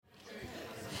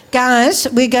Guys,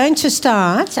 we're going to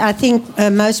start. I think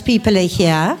most people are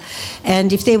here.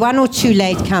 And if there are one or two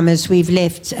latecomers, we've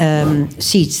left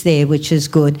seats there, which is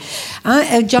good.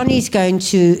 Johnny's going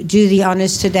to do the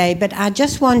honours today, but I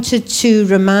just wanted to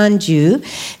remind you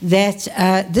that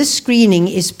this screening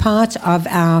is part of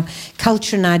our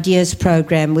Culture and Ideas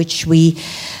program, which we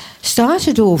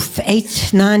started off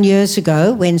 8-9 years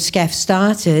ago when SCAF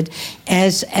started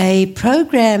as a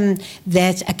program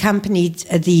that accompanied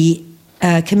the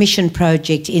commission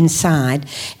project inside.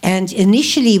 And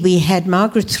initially we had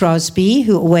Margaret Throsby,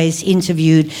 who always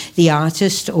interviewed the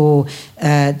artist or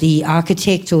the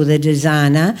architect or the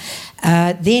designer.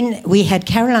 Then we had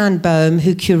Caroline Bohm,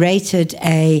 who curated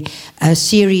a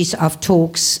series of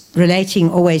talks relating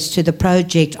always to the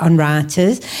project on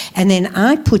writers. And then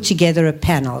I put together a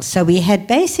panel. So we had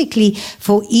basically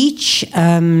for each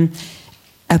a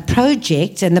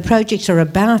project, and the projects are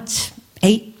about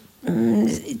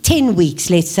 10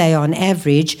 weeks, let's say, on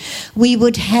average, we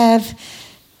would have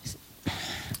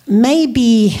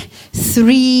maybe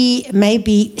 3,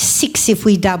 maybe 6 if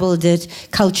we doubled it,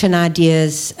 Culture and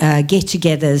Ideas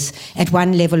get-togethers at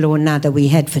one level or another. We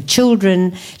had for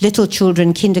children, little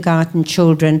children, kindergarten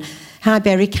children. Hi,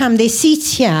 Barry, come. There's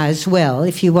seats here as well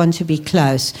if you want to be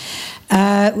close.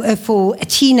 For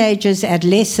teenagers,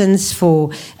 adolescents,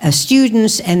 for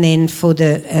students, and then for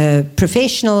the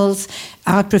professionals,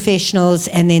 art professionals,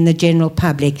 and then the general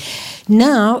public.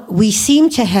 Now, we seem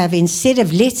to have, instead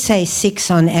of, let's say, 6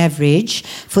 on average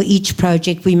for each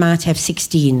project, we might have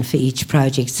 16 for each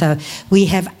project. So we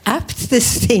have upped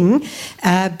this thing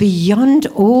beyond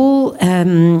all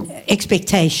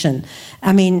expectation.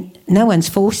 I mean, no one's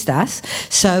forced us,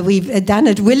 so we've done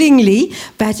it willingly.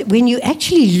 But when you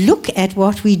actually look at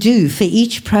what we do for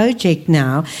each project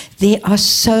now, there are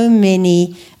so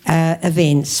many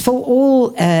events for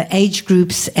all age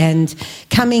groups and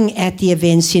coming at the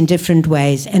events in different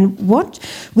ways. And what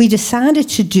we decided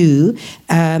to do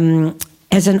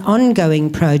as an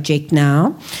ongoing project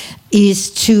now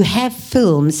is to have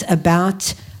films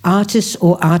about artists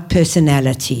or art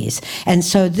personalities. And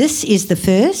so this is the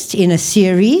first in a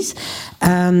series.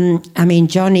 I mean,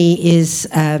 Johnny is,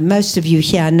 most of you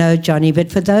here know Johnny,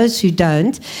 but for those who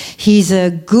don't, he's a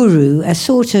guru, a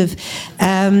sort of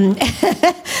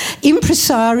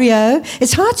impresario.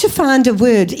 It's hard to find a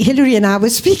word. Hilary and I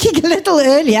were speaking a little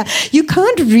earlier. You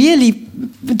can't really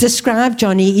describe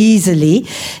Johnny easily.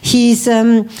 He's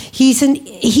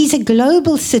a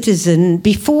global citizen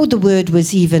before the word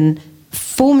was even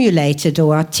formulated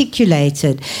or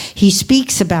articulated. He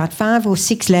speaks about 5 or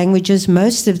 6 languages.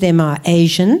 Most of them are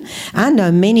Asian. I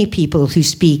know many people who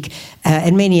speak,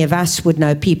 and many of us would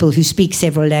know people who speak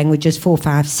several languages, 4,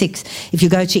 5, 6. If you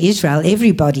go to Israel,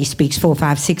 everybody speaks 4,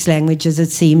 5, 6 languages,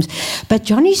 it seems. But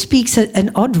Johnny speaks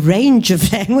an odd range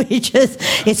of languages.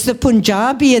 It's the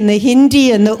Punjabi and the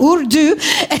Hindi and the Urdu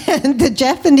and the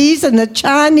Japanese and the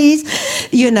Chinese.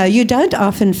 You know, you don't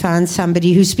often find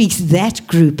somebody who speaks that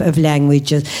group of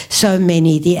languages, so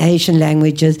many, the Asian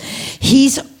languages.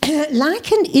 He's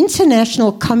like an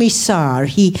international commissar.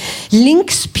 He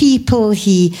links people,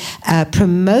 he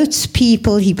promotes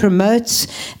people, he promotes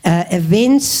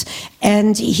events,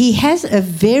 and he has a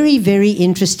very, very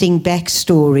interesting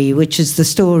backstory, which is the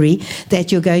story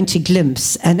that you're going to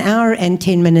glimpse. An hour and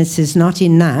 10 minutes is not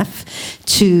enough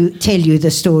to tell you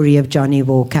the story of Johnny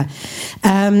Walker.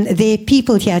 There are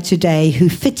people here today who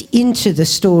fit into the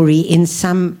story in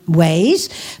some ways,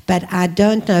 but I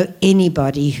don't know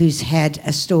anybody who's had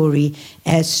a story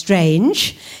as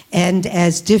strange and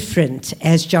as different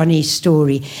as Johnny's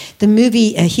story. The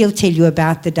movie, he'll tell you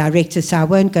about the director, so I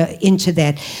won't go into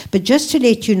that. But just to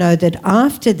let you know that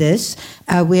after this,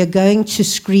 we're going to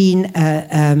screen,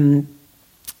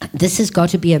 this has got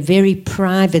to be a very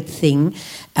private thing,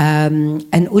 and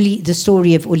the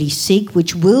story of Uli Sig,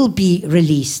 which will be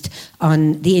released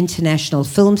on the international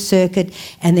film circuit.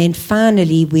 And then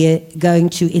finally, we're going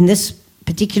to, in this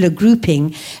particular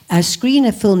grouping, screen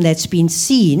a film that's been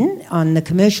seen on the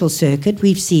commercial circuit.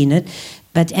 We've seen it,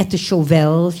 but at the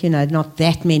Chauvel, you know, not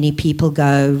that many people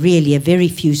go, really a very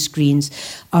few screens,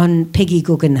 on Peggy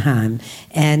Guggenheim.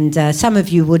 And some of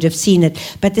you would have seen it.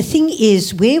 But the thing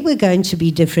is, where we're going to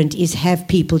be different is have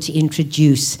people to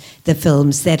introduce the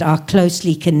films that are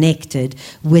closely connected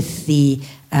with the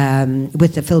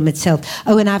film itself.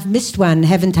 Oh, and I've missed one,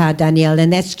 haven't I, Danielle?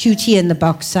 And that's Cutie and the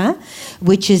Boxer,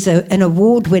 which is an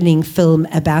award-winning film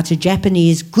about a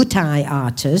Japanese Gutai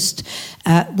artist,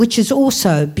 which has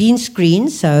also been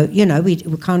screened. So, you know, we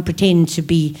can't pretend to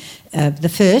be the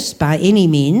first by any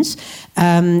means,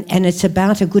 and it's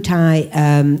about a Gutai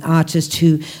artist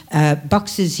who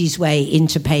boxes his way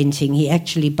into painting. He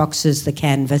actually boxes the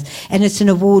canvas, and it's an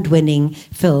award-winning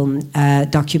film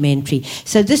documentary.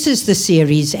 So this is the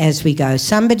series as we go.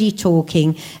 Somebody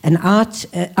talking, an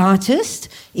artist,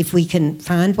 if we can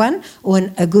find one,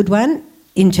 or a good one,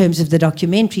 in terms of the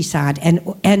documentary side, and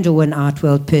or an art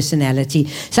world personality.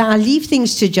 So I'll leave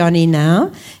things to Johnny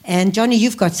now. And Johnny,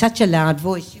 you've got such a loud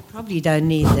voice, you probably don't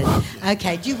need it.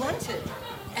 Okay, do you want it?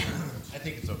 I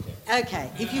think it's okay. Okay,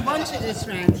 if you want it, it's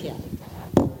round here.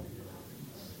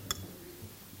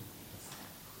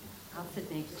 I'll sit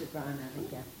next to Brian over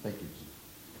here. Thank you.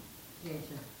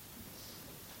 Pleasure.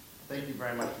 Thank you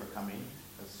very much for coming.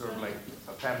 It's sort of like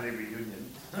a family reunion.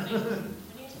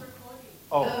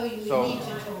 Oh, you so need to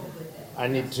talk with that. I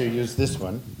need to use this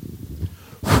one.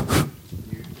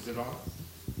 Is it on?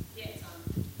 Yeah, it's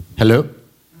on. Hello?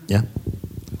 Yeah.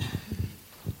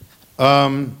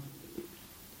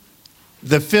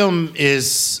 The film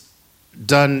is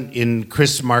done in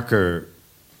Chris Marker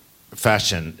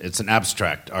fashion. It's an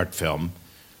abstract art film.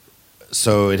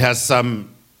 So it has some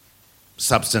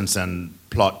substance and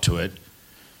plot to it,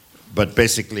 but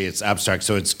basically it's abstract.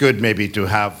 So it's good maybe to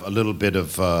have a little bit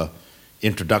of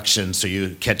introduction so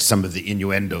you catch some of the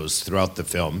innuendos throughout the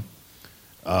film.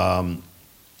 And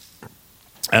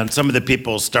some of the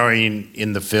people starring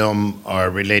in the film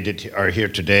are here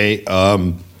today.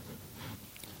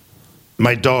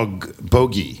 My dog,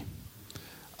 Bogey.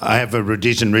 I have a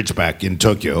Rhodesian Ridgeback in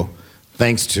Tokyo,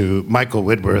 thanks to Michael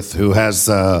Whitworth, who has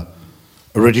a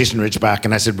Rhodesian Ridgeback.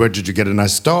 And I said, where did you get a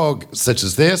nice dog such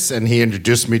as this? And he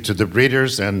introduced me to the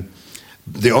breeders and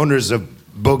the owners of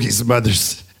Bogey's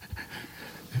mother's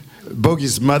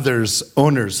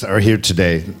owners are here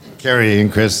today. Carrie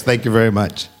and Chris, thank you very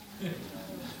much.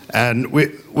 And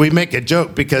we make a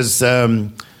joke because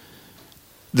the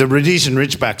Rhodesian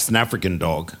Ridgeback's an African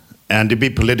dog. And to be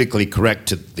politically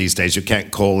correct these days, you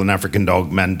can't call an African dog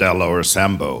Mandela or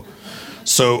Sambo.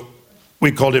 So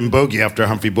we called him Bogey after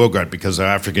Humphrey Bogart because of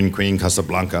African Queen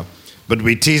Casablanca. But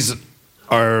we tease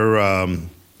our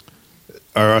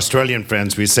Australian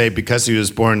friends. We say because he was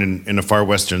born in a far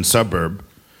western suburb,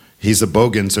 he's a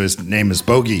Bogan, so his name is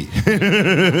Bogey.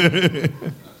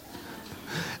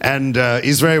 And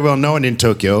he's very well known in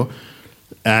Tokyo.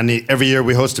 And every year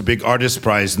we host a big artist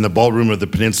prize in the ballroom of the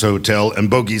Peninsula Hotel, and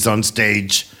Bogey's on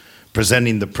stage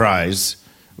presenting the prize.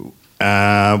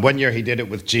 1 year he did it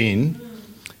with Jean.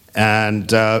 And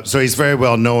so he's very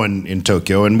well known in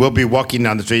Tokyo. And we'll be walking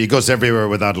down the street. He goes everywhere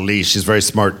without a leash. He's a very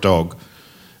smart dog.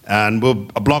 And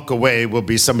a block away will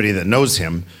be somebody that knows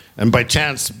him. And by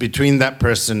chance, between that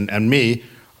person and me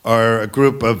are a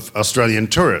group of Australian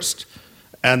tourists.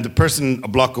 And the person a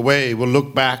block away will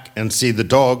look back and see the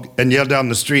dog and yell down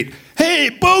the street, "Hey,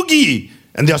 Bogey!"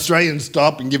 And the Australians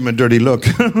stop and give him a dirty look.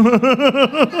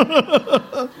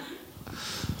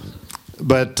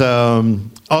 But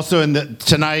also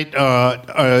tonight,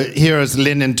 here is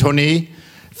Lynn and Tony.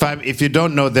 If you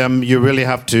don't know them, you really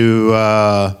have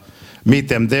to meet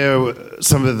them. They're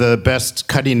some of the best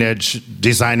cutting-edge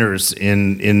designers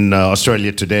in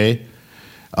Australia today.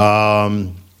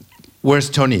 Where's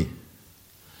Tony?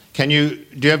 Do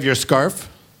you have your scarf?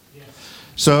 Yes.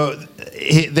 So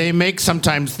they make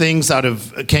sometimes things out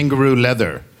of kangaroo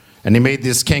leather. And he made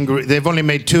this they've only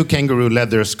made 2 kangaroo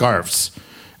leather scarves.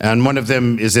 And one of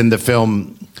them is in the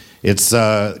film. It's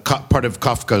part of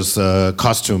Kafka's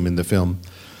costume in the film.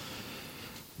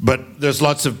 But there's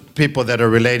lots of people that are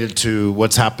related to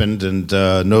what's happened and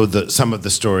know some of the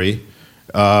story.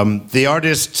 The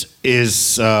artist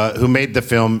who made the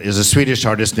film is a Swedish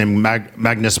artist named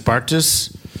Magnus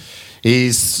Bartus.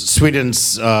 He's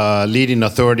Sweden's leading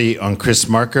authority on Chris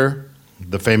Marker,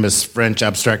 the famous French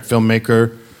abstract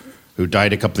filmmaker who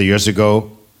died a couple of years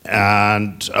ago.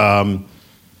 And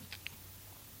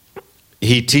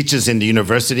he teaches in the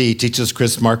university. He teaches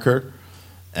Chris Marker.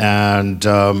 And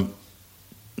a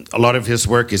lot of his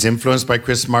work is influenced by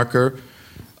Chris Marker.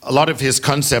 A lot of his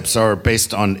concepts are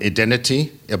based on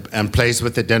identity and plays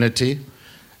with identity.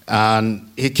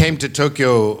 And he came to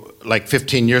Tokyo like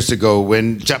 15 years ago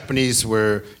when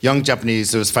young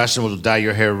Japanese, it was fashionable to dye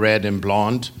your hair red and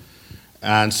blonde.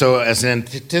 And so as an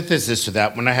antithesis to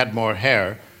that, when I had more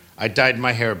hair, I dyed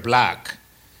my hair black.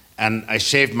 And I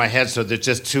shaved my head so there's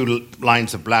just 2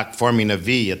 lines of black forming a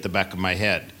V at the back of my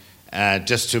head,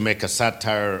 just to make a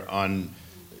satire on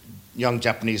young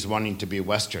Japanese wanting to be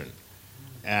Western.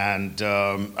 And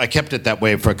I kept it that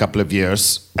way for a couple of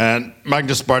years. And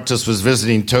Magnus Bartus was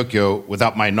visiting Tokyo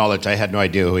without my knowledge. I had no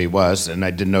idea who he was, and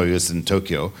I didn't know he was in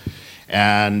Tokyo.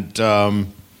 And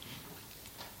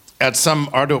at some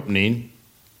art opening,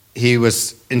 he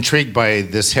was intrigued by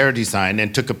this hair design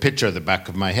and took a picture of the back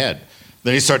of my head.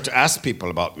 Then he started to ask people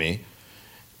about me,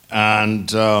 and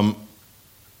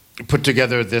put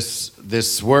together this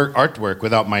artwork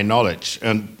without my knowledge.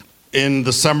 And in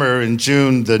the summer, in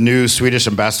June, the new Swedish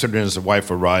ambassador and his wife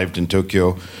arrived in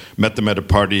Tokyo, met them at a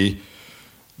party.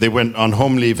 They went on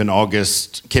home leave in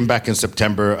August, came back in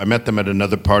September. I met them at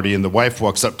another party, and the wife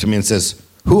walks up to me and says,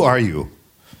 "Who are you?"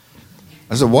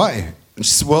 I said, "Why?" And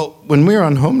she said, "Well, when we were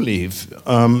on home leave,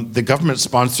 the government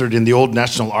sponsored in the old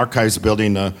National Archives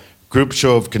building a group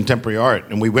show of contemporary art,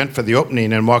 and we went for the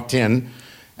opening and walked in,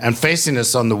 and facing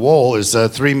us on the wall is a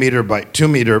 3 meter by 2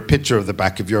 meter picture of the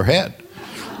back of your head.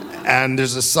 And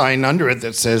there's a sign under it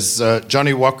that says,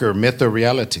 Johnny Walker, Myth or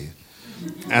Reality.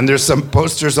 And there's some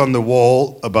posters on the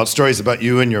wall about stories about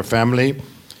you and your family.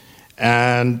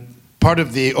 And part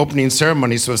of the opening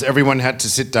ceremonies was everyone had to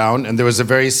sit down, and there was a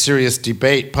very serious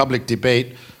debate, public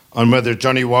debate, on whether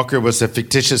Johnny Walker was a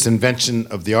fictitious invention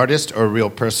of the artist or a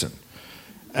real person.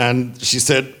 And she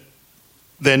said,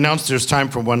 they announced there's time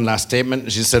for one last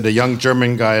statement. She said a young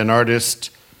German guy, an artist,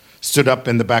 stood up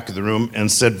in the back of the room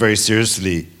and said very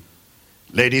seriously,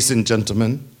 "Ladies and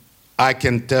gentlemen, I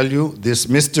can tell you this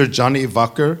Mr. Johnny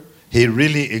Walker, he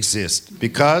really exists,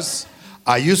 because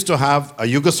I used to have a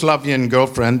Yugoslavian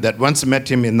girlfriend that once met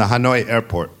him in the Hanoi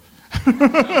airport."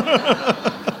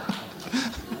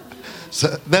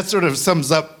 So that sort of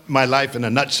sums up my life in a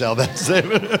nutshell. That's it.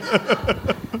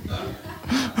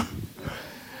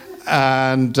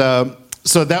 And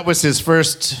so that was his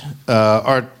first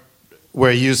art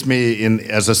where he used me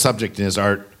as a subject in his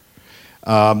art.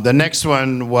 The next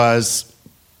one was,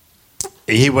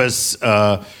 he was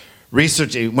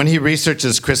researching, when he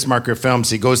researches Chris Marker films,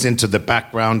 he goes into the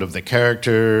background of the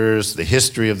characters, the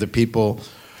history of the people,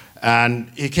 and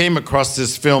he came across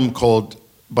this film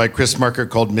by Chris Marker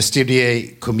called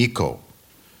Mysterie Comico.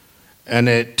 And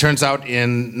it turns out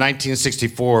in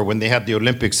 1964, when they had the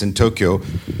Olympics in Tokyo,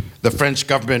 the French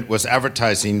government was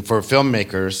advertising for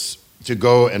filmmakers to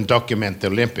go and document the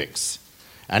Olympics.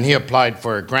 And he applied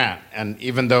for a grant. And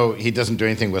even though he doesn't do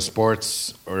anything with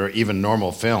sports or even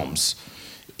normal films,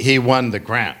 he won the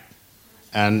grant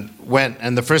and went.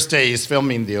 And the first day he's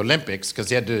filming the Olympics, because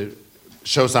he had to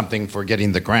show something for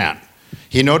getting the grant,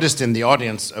 he noticed in the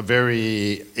audience a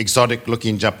very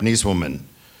exotic-looking Japanese woman.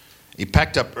 He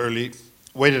packed up early,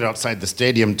 waited outside the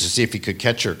stadium to see if he could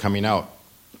catch her coming out.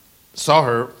 Saw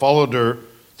her, followed her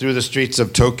through the streets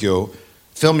of Tokyo,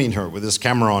 filming her with his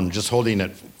camera on, just holding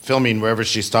it, filming wherever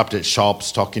she stopped at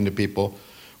shops, talking to people.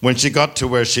 When she got to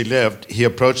where she lived, he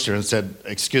approached her and said,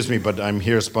 "Excuse me, but I'm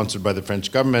here sponsored by the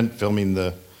French government, filming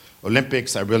the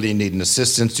Olympics. I really need an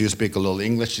assistant. Do you speak a little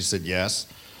English?" She said, "Yes."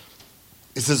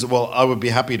 He says, "Well, I would be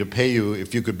happy to pay you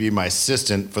if you could be my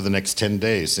assistant for the next 10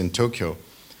 days in Tokyo.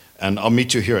 And I'll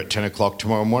meet you here at 10 o'clock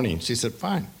tomorrow morning." She said,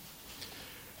 "Fine."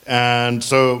 And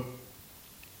so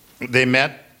they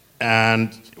met,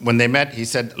 and when they met, he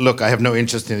said, "Look, I have no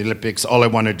interest in the Olympics. All I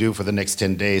want to do for the next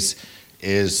 10 days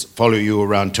is follow you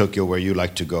around Tokyo where you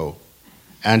like to go."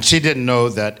 And she didn't know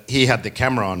that he had the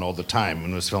camera on all the time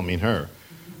and was filming her.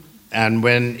 And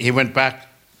when he went back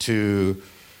to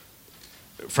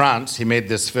France, he made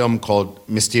this film called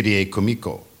Mysterie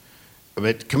Comico.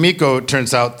 But Comico,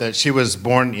 turns out that she was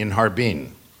born in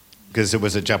Harbin, because it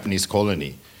was a Japanese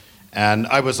colony. And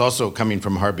I was also coming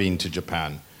from Harbin to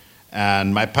Japan.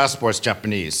 And my passport's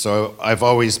Japanese, so I've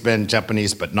always been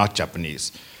Japanese but not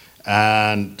Japanese.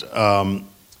 And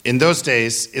in those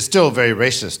days, it's still very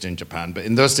racist in Japan, but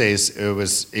in those days it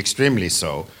was extremely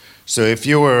so. So if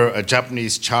you were a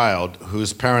Japanese child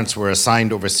whose parents were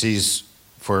assigned overseas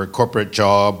for a corporate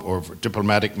job or for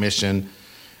diplomatic mission,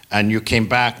 and you came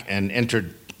back and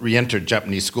re-entered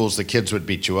Japanese schools, the kids would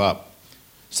beat you up,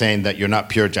 saying that you're not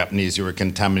pure Japanese, you were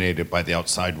contaminated by the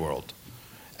outside world.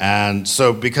 And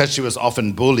so because she was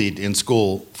often bullied in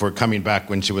school for coming back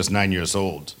when she was 9 years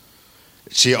old,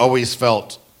 she always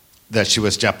felt that she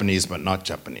was Japanese but not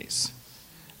Japanese.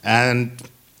 And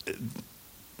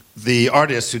the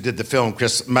artist who did the film,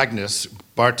 Magnus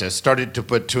Bartes, started to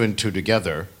put two and two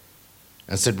together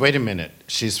and said, wait a minute,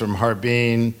 she's from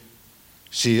Harbin,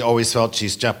 she always felt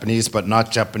she's Japanese but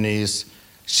not Japanese.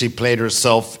 She played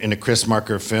herself in a Chris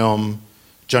Marker film.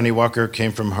 Johnny Walker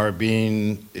came from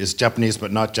Harbin, is Japanese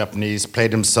but not Japanese,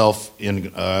 played himself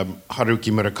in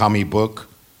Haruki Murakami book,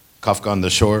 Kafka on the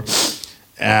Shore.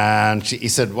 And he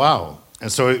said, wow.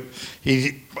 And so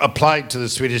he applied to the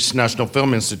Swedish National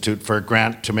Film Institute for a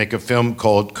grant to make a film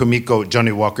called Comico,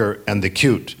 Johnny Walker, and the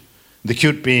Cute. The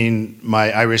Cute being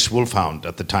my Irish wolfhound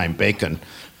at the time, Bacon.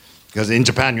 Because in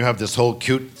Japan you have this whole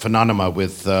cute phenomena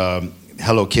with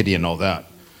Hello Kitty and all that.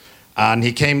 And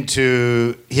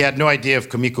he had no idea if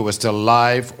Kumiko was still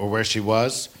alive or where she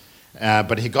was,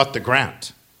 but he got the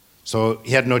grant. So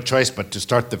he had no choice but to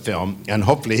start the film, and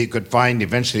hopefully he could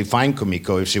eventually find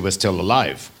Kumiko if she was still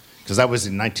alive, because that was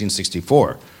in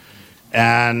 1964.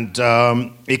 And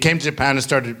he came to Japan and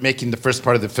started making the first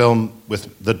part of the film with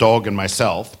the dog and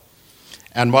myself.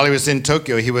 And while he was in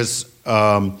Tokyo, he was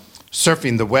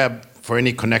surfing the web for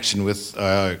any connection with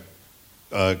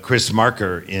Chris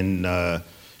Marker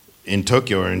in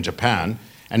Tokyo or in Japan,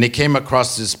 and he came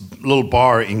across this little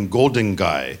bar in Golden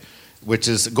Gai,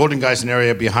 Golden Gai is an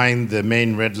area behind the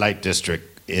main red light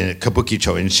district in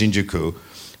Kabukicho in Shinjuku,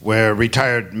 where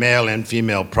retired male and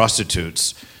female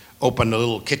prostitutes open a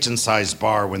little kitchen-sized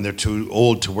bar when they're too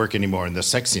old to work anymore in the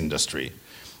sex industry.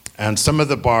 And some of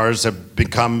the bars have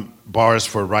become bars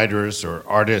for writers or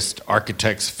artists,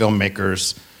 architects,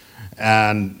 filmmakers.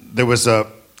 And there was a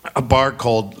bar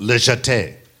called Le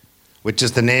Jeté, which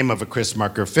is the name of a Chris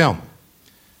Marker film.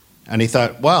 And he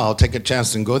thought, well, I'll take a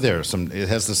chance and go there. It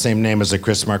has the same name as a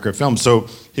Chris Marker film. So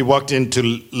he walked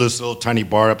into this little tiny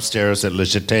bar upstairs at Le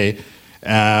Jeté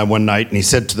one night, and he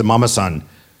said to the mama-san,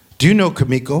 "Do you know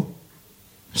Kumiko?"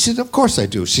 She said, "Of course I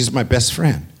do. She's my best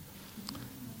friend."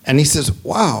 And he says,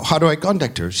 "Wow, how do I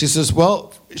contact her?" She says,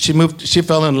 "Well, she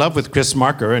fell in love with Chris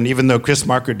Marker, and even though Chris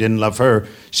Marker didn't love her,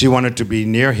 she wanted to be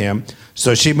near him.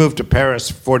 So she moved to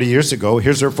Paris 40 years ago.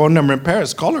 Here's her phone number in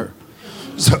Paris. Call her."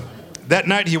 So that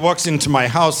night he walks into my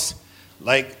house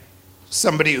like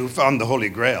somebody who found the Holy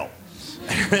Grail.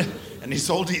 And he's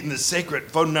holding the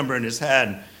sacred phone number in his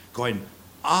hand, going,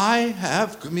 "I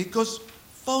have Kumiko's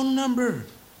phone number.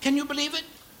 Can you believe it?"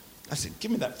 I said,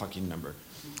 "Give me that fucking number."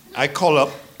 I call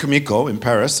up Kumiko in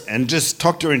Paris and just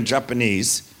talk to her in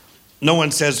Japanese. No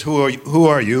one says, who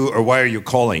are you or why are you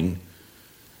calling?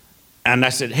 And I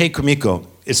said, "Hey, Kumiko,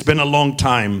 it's been a long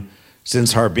time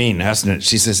since Harbin, hasn't it?"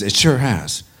 She says, "It sure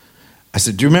has." I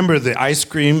said, "Do you remember the ice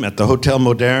cream at the Hotel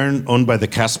Moderne owned by the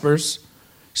Caspers?"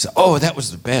 She said, "Oh, that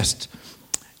was the best.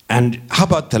 And how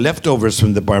about the leftovers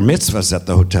from the bar mitzvahs at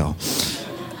the hotel?"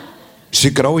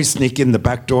 She could always sneak in the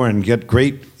back door and get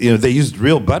great, they used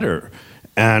real butter.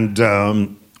 And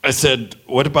I said,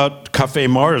 "What about Café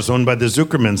Mars owned by the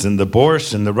Zuckermans and the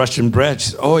borscht and the Russian bread?"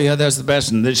 She said, "Oh, yeah, that's the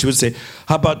best." And then she would say,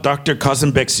 "How about Dr.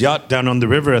 Kazembek's yacht down on the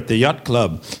river at the yacht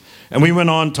club?" And we went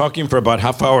on talking for about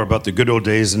half hour about the good old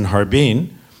days in Harbin.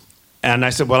 And I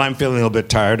said, "Well, I'm feeling a little bit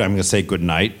tired. I'm going to say good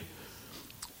night."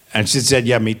 And she said,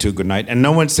 "Yeah, me too, good night." And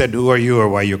no one said, "Who are you or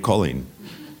why you're calling?"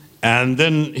 And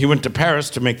then he went to Paris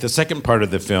to make the second part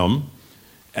of the film.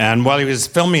 And while he was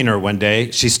filming her one day,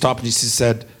 she stopped and she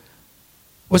said,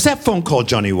 "Was that phone call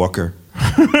Johnny Walker?"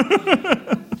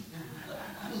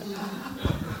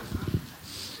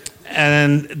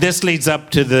 And this leads up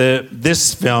to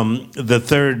this film, the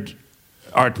third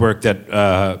artwork that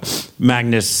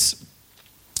Magnus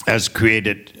has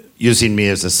created using me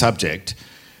as a subject.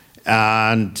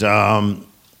 And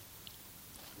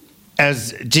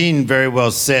as Jean very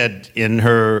well said in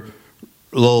her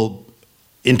little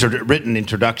written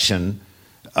introduction,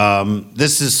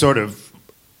 this is sort of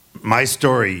my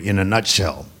story in a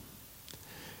nutshell.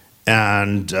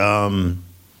 And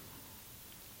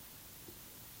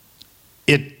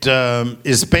it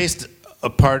is based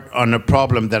apart on a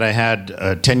problem that I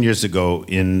had 10 years ago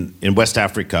in West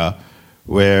Africa,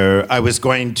 where I was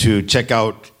going to check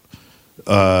out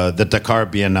the Dakar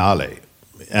Biennale.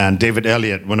 And David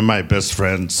Elliott, one of my best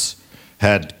friends,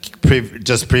 had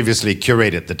just previously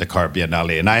curated the Dakar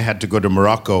Biennale. And I had to go to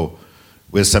Morocco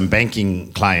with some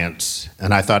banking clients.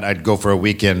 And I thought I'd go for a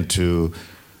weekend to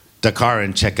Dakar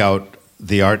and check out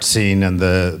the art scene and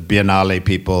the Biennale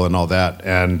people and all that.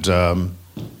 And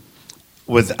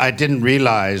I didn't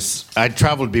realize, I'd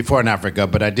traveled before in Africa,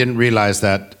 but I didn't realize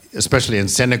that, especially in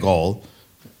Senegal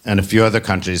and a few other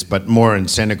countries, but more in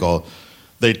Senegal,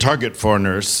 they target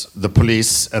foreigners, the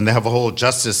police, and they have a whole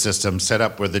justice system set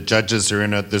up where the judges are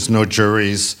in it, there's no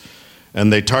juries,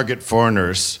 and they target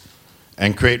foreigners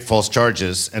and create false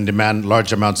charges and demand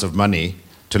large amounts of money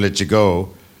to let you go.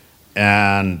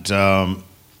 And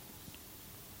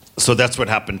so that's what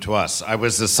happened to us. I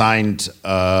was assigned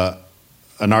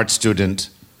an art student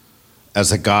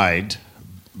as a guide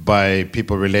by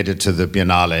people related to the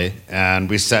Biennale,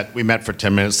 and we met for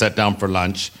 10 minutes, sat down for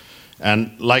lunch,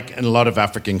 and like in a lot of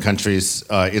African countries,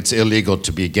 it's illegal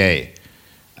to be gay.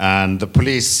 And the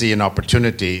police see an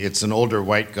opportunity. It's an older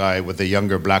white guy with a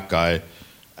younger black guy,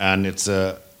 and it's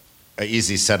a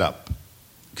easy setup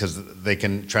because they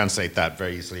can translate that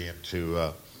very easily into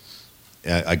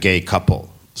a gay couple.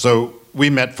 So we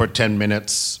met for 10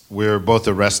 minutes. We were both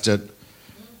arrested,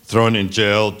 thrown in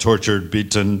jail, tortured,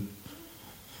 beaten.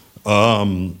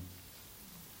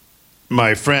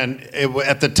 my friend,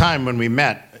 at the time when we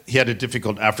met, he had a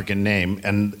difficult African name,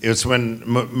 and it was when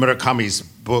Murakami's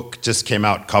book just came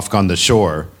out, Kafka on the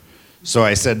Shore. So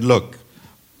I said, look,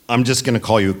 I'm just going to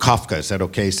call you Kafka. I said,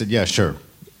 okay. He said, yeah, sure.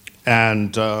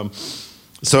 And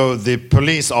so the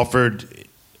police offered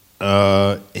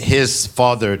his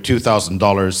father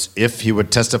 $2,000 if he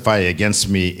would testify against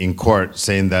me in court,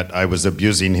 saying that I was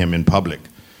abusing him in public.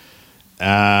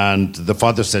 And the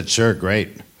father said, sure,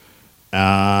 great.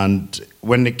 And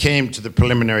when it came to the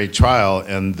preliminary trial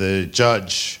and the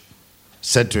judge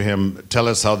said to him, tell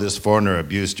us how this foreigner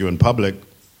abused you in public,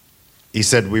 he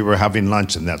said, we were having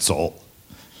lunch and that's all.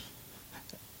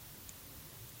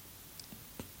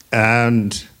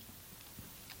 And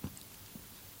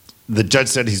the judge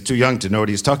said he's too young to know what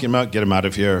he's talking about, get him out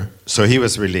of here. So he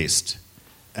was released.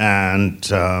 And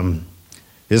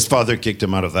his father kicked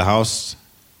him out of the house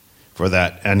for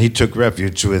that. And he took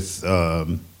refuge with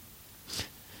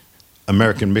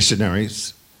American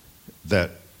missionaries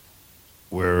that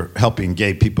were helping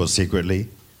gay people secretly.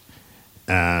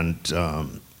 And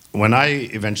when I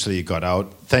eventually got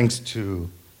out, thanks to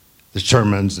the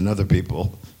Shermans and other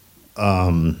people,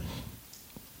 the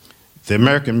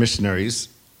American missionaries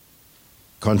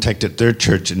contacted their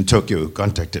church in Tokyo,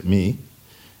 contacted me,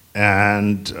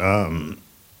 and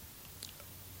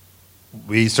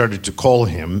we started to call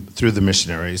him through the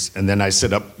missionaries, and then I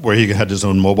set up where he had his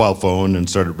own mobile phone and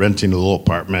started renting a little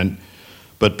apartment.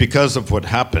 But because of what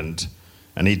happened,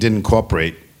 and he didn't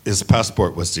cooperate, his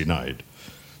passport was denied.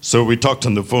 So we talked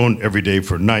on the phone every day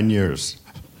for 9 years.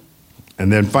 And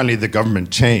then finally the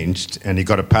government changed, and he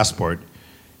got a passport,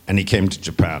 and he came to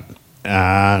Japan.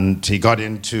 And he got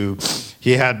into,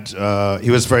 he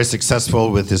was very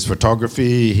successful with his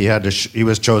photography. He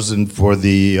was chosen for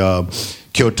the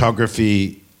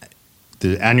Kyotography.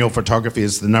 The annual photography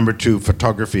is the #2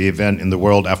 photography event in the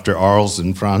world after Arles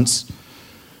in France.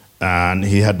 And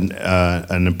he had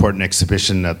an important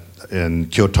exhibition in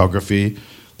Kyotography.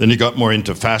 Then he got more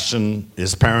into fashion.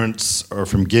 His parents are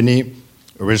from Guinea.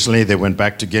 Originally, they went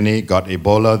back to Guinea, got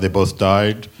Ebola. They both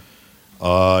died.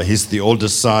 He's the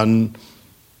oldest son.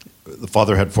 The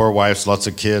father had 4 wives, lots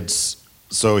of kids.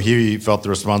 So he felt the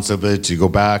responsibility to go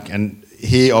back. And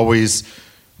he always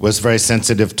was very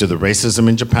sensitive to the racism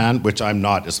in Japan, which I'm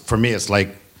not. For me, it's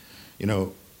like,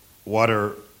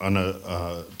 water on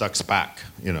a duck's back,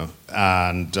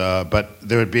 And but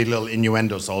there would be little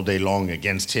innuendos all day long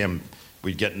against him.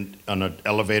 We'd get on an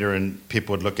elevator and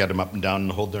people would look at him up and down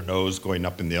and hold their nose going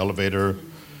up in the elevator.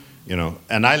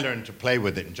 And I learned to play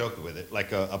with it and joke with it.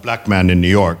 Like a black man in New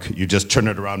York, you just turn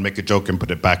it around, make a joke, and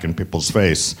put it back in people's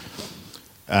face.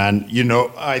 And,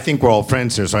 I think we're all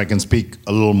friends here, so I can speak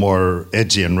a little more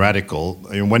edgy and radical.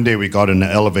 One day we got in an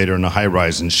elevator in a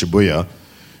high-rise in Shibuya,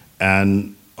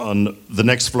 and on the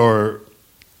next floor,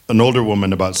 an older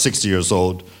woman, about 60 years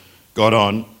old, got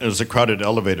on. It was a crowded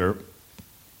elevator,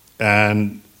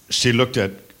 and she looked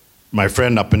at my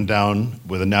friend up and down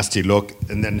with a nasty look,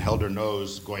 and then held her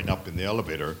nose going up in the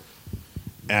elevator.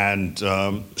 And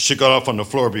she got off on the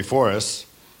floor before us,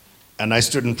 and I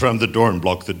stood in front of the door and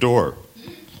blocked the door.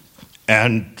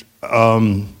 And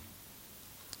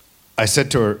I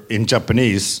said to her in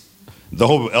Japanese, the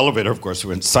whole elevator, of course,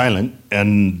 went silent,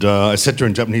 and I said to her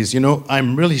in Japanese,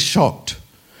 I'm really shocked.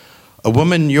 A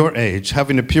woman your age,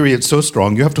 having a period so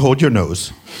strong, you have to hold your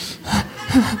nose.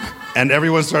 And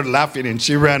everyone started laughing, and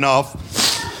she ran off,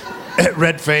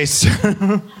 red face.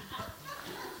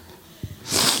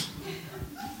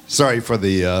 Sorry for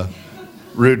the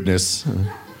rudeness,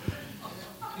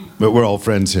 but we're all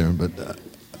friends here. But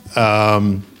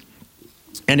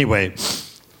anyway,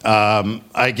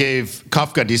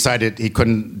 Kafka decided he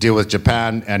couldn't deal with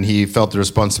Japan, and he felt the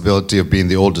responsibility of being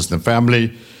the oldest in the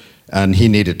family, and he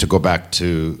needed to go back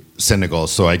to Senegal.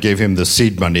 So I gave him the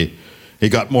seed money. He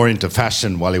got more into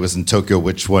fashion while he was in Tokyo,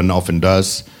 which one often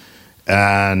does.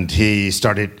 And he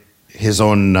started his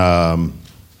own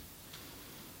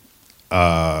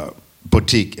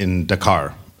boutique in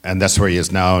Dakar. And that's where he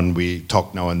is now, and we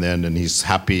talk now and then, and he's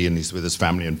happy, and he's with his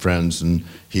family and friends, and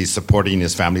he's supporting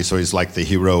his family, so he's like the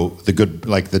hero,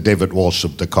 like the David Walsh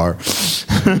of Dakar.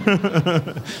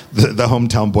 the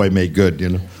hometown boy made good,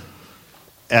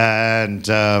 And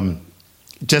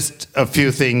just a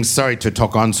few things, sorry to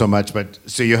talk on so much, but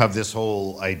so you have this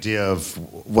whole idea of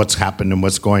what's happened and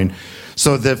what's going.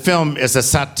 So the film is a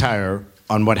satire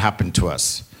on what happened to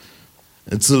us.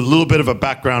 It's a little bit of a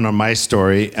background on my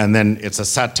story, and then it's a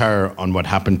satire on what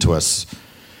happened to us.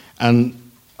 And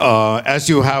as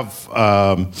you have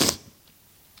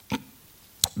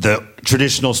the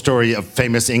traditional story of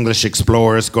famous English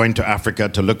explorers going to Africa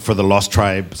to look for the lost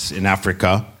tribes in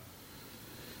Africa,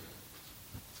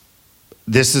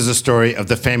 this is a story of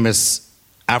the famous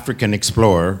African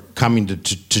explorer coming to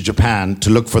Japan to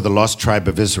look for the lost tribe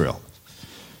of Israel.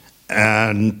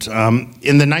 And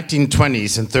in the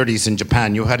 1920s and 30s in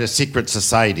Japan, you had a secret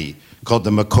society called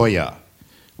the Makoya,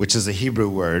 which is a Hebrew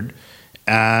word.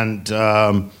 And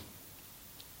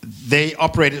they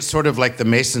operated sort of like the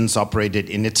Masons operated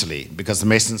in Italy, because the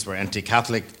Masons were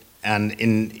anti-Catholic. And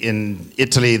in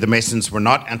Italy, the Masons were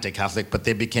not anti-Catholic, but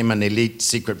they became an elite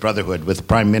secret brotherhood with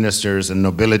prime ministers and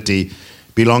nobility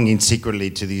belonging secretly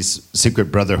to these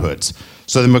secret brotherhoods.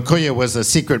 So the Makoya was a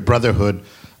secret brotherhood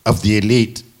of the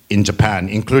elite in Japan,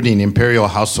 including imperial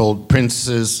household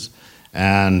princes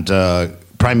and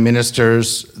prime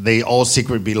ministers. They all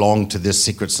secretly belonged to this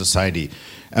secret society.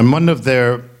 And one of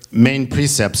their main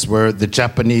precepts were the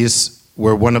Japanese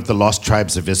were one of the lost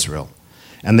tribes of Israel.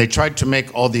 And they tried to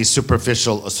make all these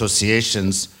superficial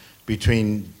associations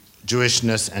between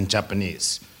Jewishness and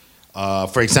Japanese.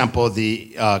 For example,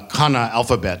 the kana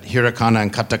alphabet, hiragana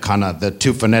and katakana, the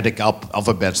two phonetic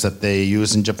alphabets that they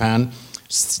use in Japan,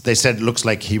 they said it looks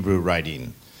like Hebrew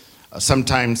writing.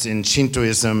 Sometimes in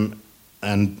Shintoism,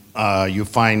 and you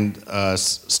find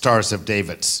stars of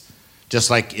Davids. Just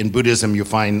like in Buddhism, you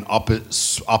find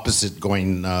opposite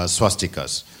going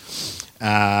swastikas.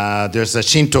 There's a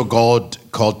Shinto god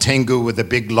called Tengu with a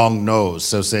big long nose.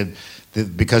 So said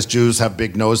because Jews have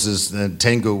big noses,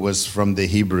 Tengu was from the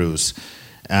Hebrews.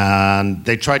 And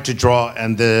they tried to draw,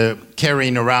 and the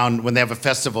carrying around, when they have a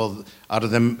festival, out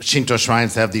of the Shinto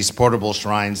shrines, they have these portable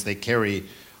shrines they carry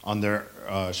on their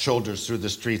shoulders through the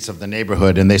streets of the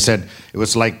neighborhood. And they said it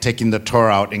was like taking the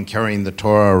Torah out and carrying the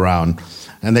Torah around.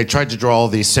 And they tried to draw all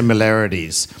these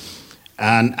similarities.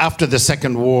 And after the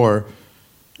Second War,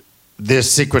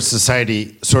 this secret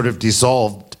society sort of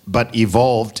dissolved, but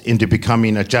evolved into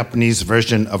becoming a Japanese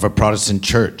version of a Protestant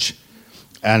church.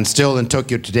 And still in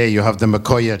Tokyo today, you have the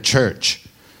Makoya Church,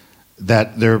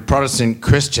 that they're Protestant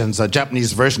Christians, a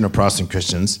Japanese version of Protestant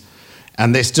Christians,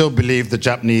 and they still believe the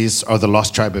Japanese are the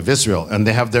lost tribe of Israel. And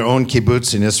they have their own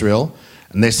kibbutz in Israel,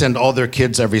 and they send all their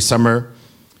kids every summer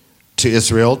to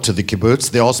Israel, to the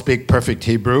kibbutz. They all speak perfect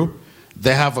Hebrew.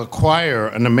 They have a choir,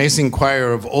 an amazing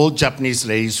choir of old Japanese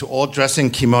ladies who all dress in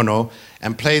kimono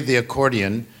and play the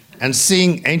accordion and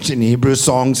sing ancient Hebrew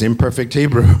songs in perfect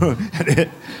Hebrew.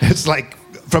 It's like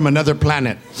from another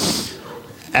planet.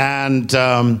 And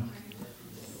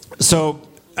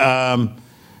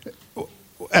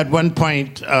at one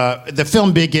point, the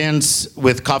film begins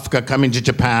with Kafka coming to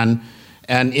Japan,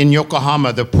 and in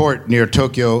Yokohama, the port near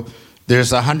Tokyo,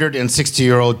 there's a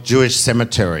 160-year-old Jewish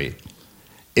cemetery.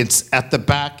 It's at the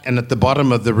back and at the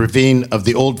bottom of the ravine of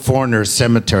the old foreigners'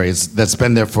 cemeteries that's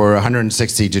been there for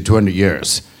 160 to 200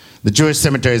 years. The Jewish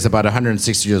cemetery is about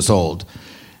 160 years old.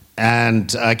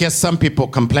 And I guess some people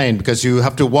complain because you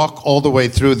have to walk all the way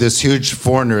through this huge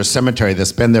foreigner cemetery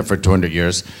that's been there for 200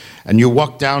 years. And you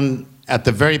walk down at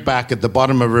the very back, at the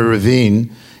bottom of a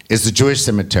ravine, is the Jewish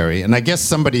cemetery. And I guess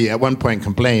somebody at one point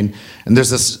complained, and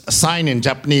there's a sign in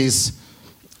Japanese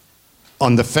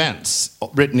on the fence,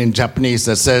 written in Japanese,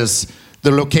 that says,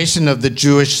 "The location of the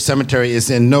Jewish cemetery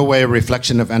is in no way a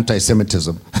reflection of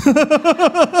anti-Semitism."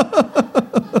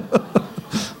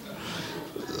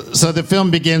 So the film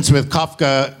begins with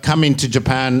Kafka coming to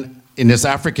Japan in his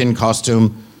African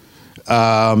costume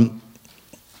and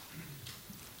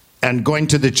going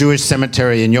to the Jewish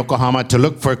cemetery in Yokohama to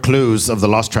look for clues of the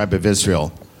lost tribe of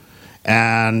Israel.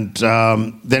 And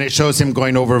then it shows him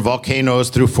going over volcanoes,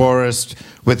 through forest,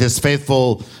 with his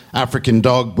faithful African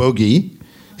dog, Bogey,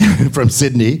 from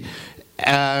Sydney.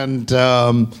 And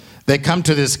they come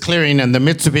to this clearing, and the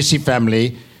Mitsubishi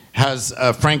family has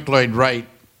a Frank Lloyd Wright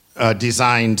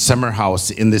designed summer house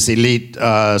in this elite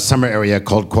summer area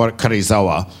called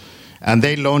Karizawa. And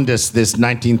they loaned us this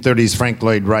 1930s Frank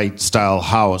Lloyd Wright style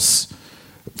house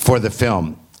for the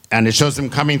film. And it shows them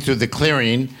coming through the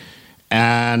clearing,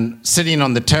 and sitting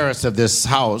on the terrace of this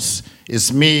house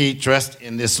is me dressed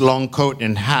in this long coat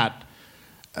and hat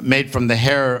made from the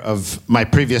hair of my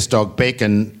previous dog,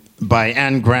 Bacon, by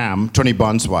Anne Graham, Tony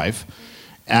Bond's wife.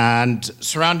 And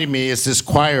surrounding me is this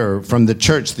choir from the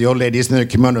church, the old ladies in their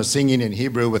kimono singing in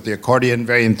Hebrew with the accordion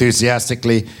very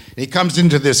enthusiastically. He comes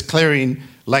into this clearing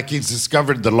like he's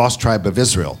discovered the lost tribe of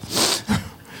Israel.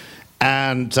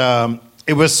 And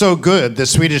it was so good, the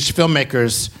Swedish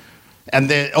filmmakers and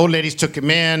the old ladies took him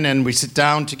in, and we sit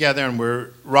down together and we're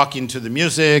rocking to the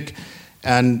music.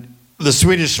 And the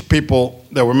Swedish people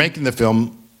that were making the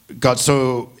film got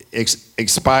so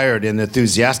inspired and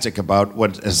enthusiastic about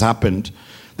what has happened.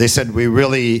 They said,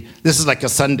 this is like a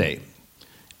Sunday.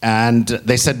 And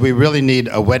they said, we really need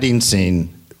a wedding scene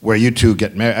where you two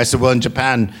get married. I said, well, in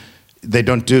Japan, they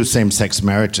don't do same-sex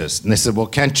marriages. And they said, well,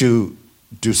 can't you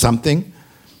do something?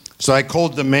 So I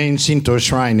called the main Shinto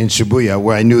shrine in Shibuya,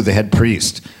 where I knew the head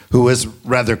priest, who was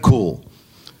rather cool.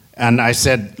 And I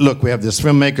said, look, we have these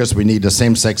filmmakers, we need a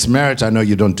same-sex marriage. I know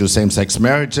you don't do same-sex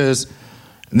marriages.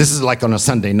 And this is like on a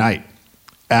Sunday night.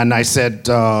 And I said,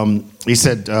 he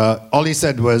said, all he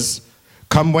said was,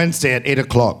 come Wednesday at 8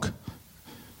 o'clock.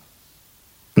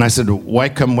 And I said, why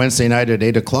come Wednesday night at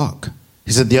 8 o'clock?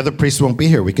 He said, the other priest won't be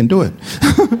here, we can do it.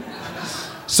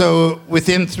 So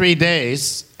within 3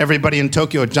 days, everybody in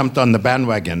Tokyo jumped on the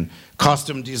bandwagon.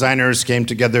 Costume designers came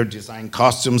together, designed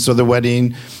costumes for the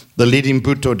wedding. The leading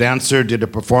Buto dancer did a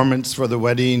performance for the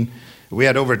wedding. We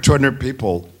had over 200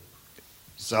 people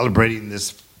celebrating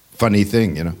this funny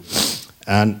thing, you know.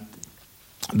 And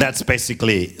that's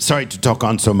basically, sorry to talk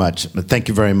on so much, but thank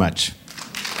you very much.